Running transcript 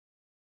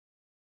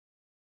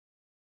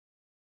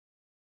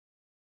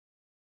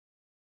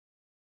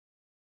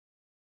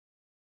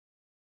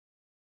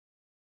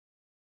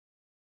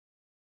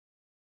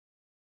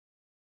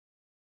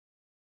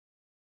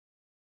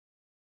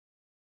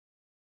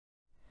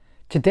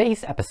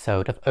Today's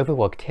episode of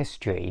Overlooked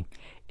History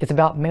is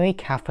about Mary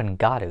Katherine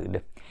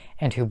Goddard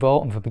and her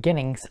role in the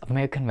beginnings of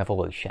American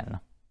Revolution.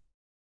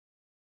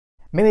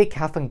 Mary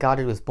Katherine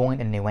Goddard was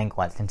born in New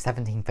England in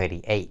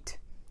 1738.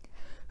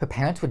 Her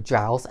parents were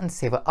Giles and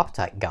Sarah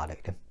Updike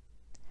Goddard.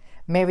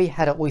 Mary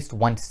had at least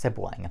one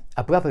sibling,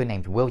 a brother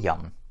named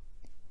William.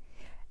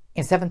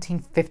 In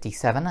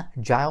 1757,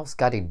 Giles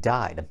Goddard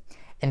died,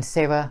 and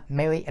Sarah,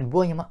 Mary, and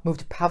William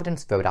moved to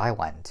Providence, Rhode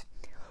Island,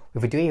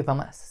 where the three of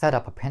them set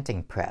up a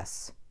printing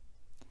press.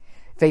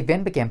 They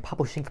then began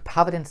publishing the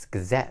Providence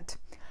Gazette,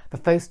 the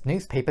first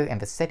newspaper in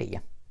the city.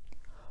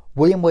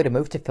 William later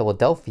moved to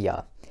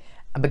Philadelphia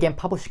and began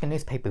publishing a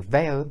newspaper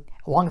there,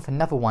 along with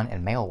another one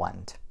in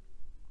Maryland.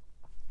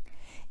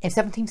 In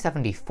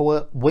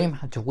 1774, William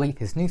had to leave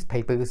his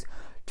newspapers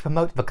to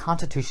promote the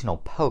Constitutional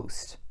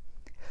Post.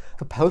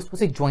 The Post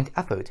was a joint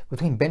effort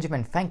between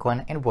Benjamin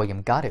Franklin and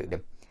William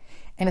Goddard,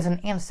 and is an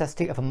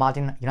ancestor of the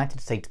modern United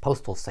States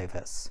Postal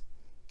Service.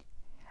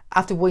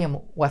 After William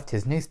left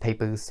his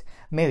newspapers,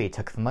 Mary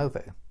took them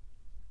over.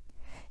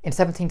 In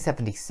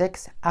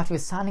 1776, after the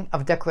signing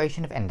of the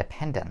Declaration of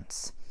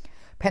Independence,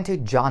 printer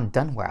John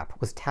Dunlap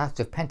was tasked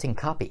with printing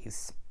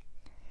copies.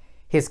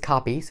 His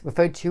copies,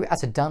 referred to as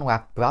the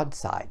Dunlap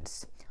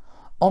broadsides,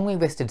 only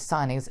listed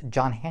signers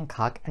John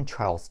Hancock and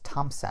Charles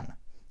Thompson,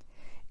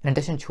 in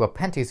addition to a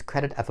printer's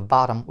credit at the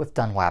bottom with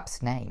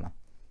Dunlap's name.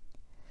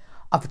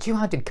 Of the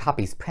 200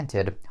 copies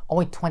printed,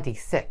 only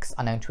 26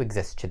 are known to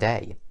exist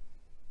today.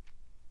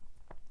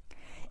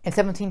 In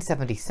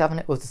 1777,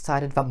 it was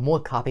decided that more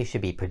copies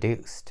should be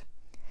produced.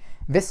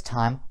 This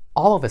time,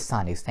 all of the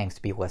signers' names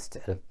to be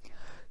listed,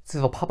 so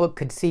the public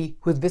could see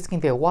who was risking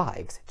their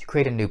lives to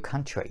create a new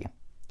country.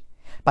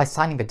 By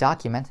signing the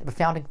document, the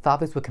Founding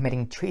Fathers were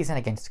committing treason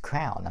against the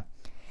Crown,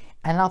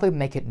 and now they would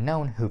make it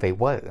known who they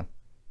were.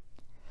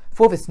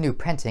 For this new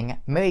printing,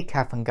 Mary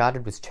Katherine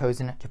Goddard was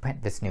chosen to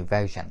print this new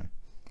version.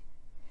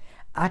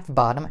 At the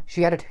bottom,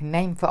 she added her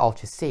name for all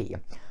to see,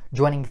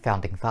 joining the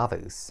Founding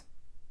Fathers.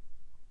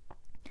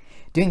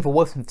 During the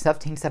war from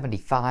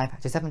 1775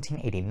 to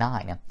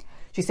 1789,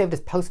 she served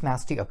as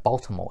Postmaster of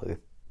Baltimore.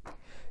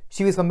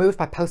 She was removed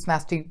by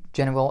Postmaster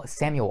General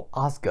Samuel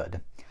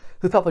Osgood,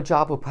 who felt the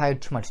job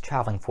required too much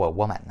traveling for a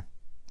woman.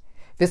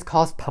 This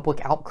caused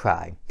public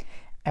outcry,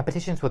 and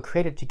petitions were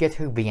created to get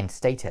her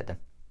reinstated.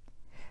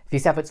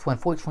 These efforts were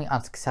unfortunately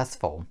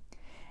unsuccessful,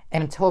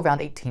 and until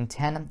around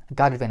 1810,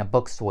 Goddard ran a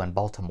bookstore in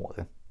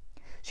Baltimore.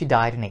 She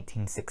died in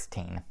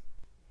 1816.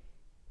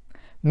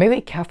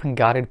 Mary Katherine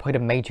Goddard played a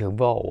major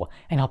role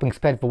in helping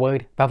spread the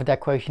word about the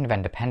Declaration of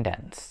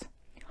Independence.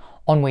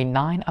 Only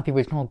 9 of the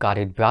original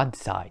Goddard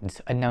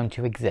broadsides are known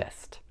to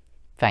exist.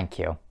 Thank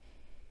you.